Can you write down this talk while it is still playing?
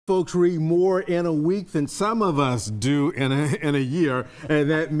folks read more in a week than some of us do in a year, and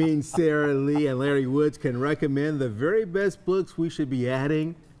that means Sarah Lee and Larry Woods can recommend the very best books we should be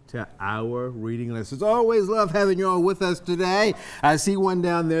adding to our reading list. It's always love having you all with us today. I see one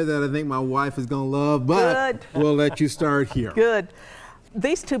down there that I think my wife is going to love, but we'll let you start here. Good.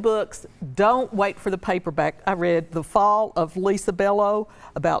 These two books, don't wait for the paperback. I read The Fall of Lisa Bello,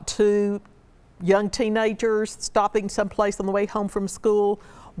 about two young teenagers stopping someplace on the way home from school.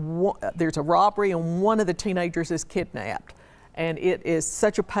 There's a robbery and one of the teenagers is kidnapped. And it is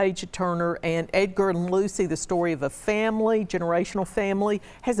such a page turner. And Edgar and Lucy, the story of a family, generational family,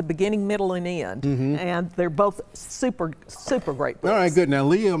 has a beginning, middle, and end. And they're both super, super great books. All right, good. Now,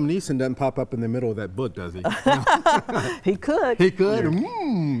 Liam Neeson doesn't pop up in the middle of that book, does he? He could. He could?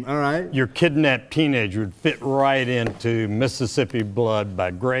 All right. Your kidnapped teenager would fit right into Mississippi Blood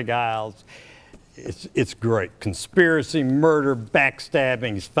by Greg Iles. It's great. Conspiracy, murder,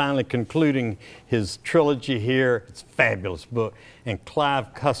 backstabbing. He's finally concluding his trilogy here. It's a fabulous book. And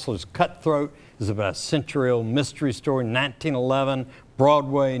Clive Cussler's Cutthroat is about a century-old mystery story, 1911,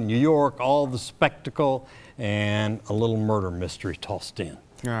 Broadway, New York, all the spectacle, and a little murder mystery tossed in.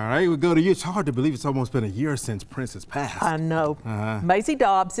 All right, we go to you. It's hard to believe it's almost been a year since Prince has passed. I know. Maisie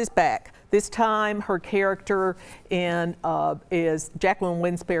Dobbs is back. This time her character is Jacqueline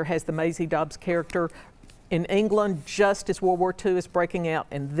Winspear has the Maisie Dobbs character in England just as World War II is breaking out.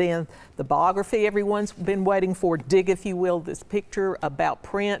 And then the biography everyone's been waiting for, dig if you will, this picture about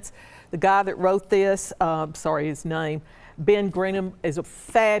Prince. The guy that wrote this, sorry his name, Ben Greenham, is a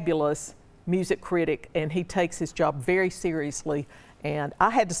fabulous music critic and he takes his job very seriously. And I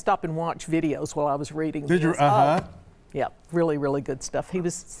had to stop and watch videos while I was reading this. Did you? Yeah, really, really good stuff. He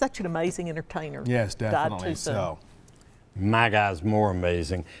was such an amazing entertainer. Yes, definitely so. My Guy's more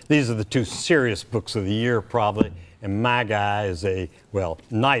amazing. These are the two serious books of the year, probably. And My Guy is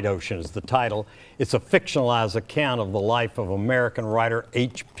Night Ocean is the title. It's a fictionalized account of the life of American writer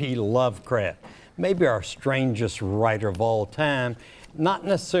H.P. Lovecraft, maybe our strangest writer of all time. Not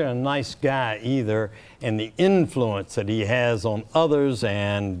necessarily a nice guy either, and the influence that he has on others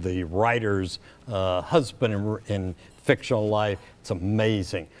and the writer's husband in fictional life, it's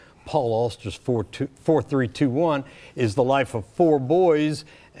amazing. Paul Auster's 4321 is the life of four boys,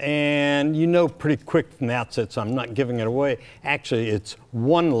 and you know pretty quick from the outset, so I'm not giving it away. Actually, it's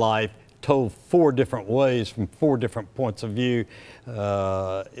one life told four different ways from four different points of view.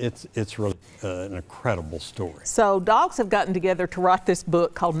 It's really an incredible story. So dogs have gotten together to write this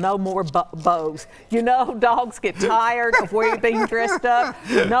book called No More Bows. You know, dogs get tired of being dressed up.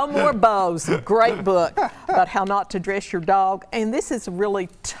 No More Bows, great book about how not to dress your dog. And this is a really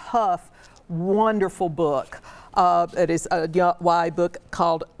tough, wonderful book. It is a YA book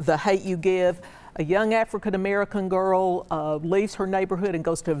called The Hate You Give. A young African-American girl leaves her neighborhood and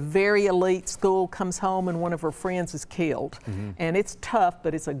goes to a very elite school, comes home, and one of her friends is killed. And it's tough,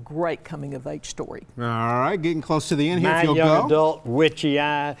 but it's a great coming-of-age story. All right, getting close to the end here. My Young Adult, Witchy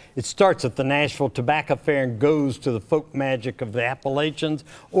Eye. It starts at the Nashville Tobacco Fair and goes to the folk magic of the Appalachians,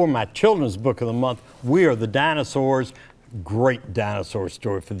 or my children's book of the month, We Are the Dinosaurs. Great dinosaur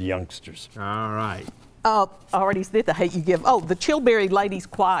story for the youngsters. All right. I already did The Hate You Give. Oh, the Chilbury Ladies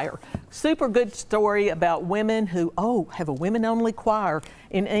Choir. Super good story about women who, have a women-only choir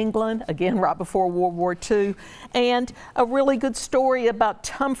in England, again, right before World War II. And a really good story about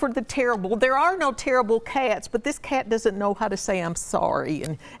Tumford the Terrible. There are no terrible cats, but this cat doesn't know how to say I'm sorry.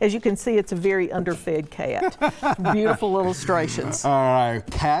 And as you can see, it's a very underfed cat. Beautiful illustrations. All right,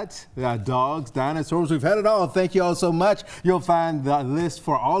 cats, dogs, dinosaurs, we've had it all. Thank you all so much. You'll find the list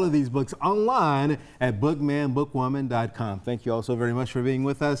for all of these books online at bookmanbookwoman.com. Thank you all so very much for being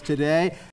with us today.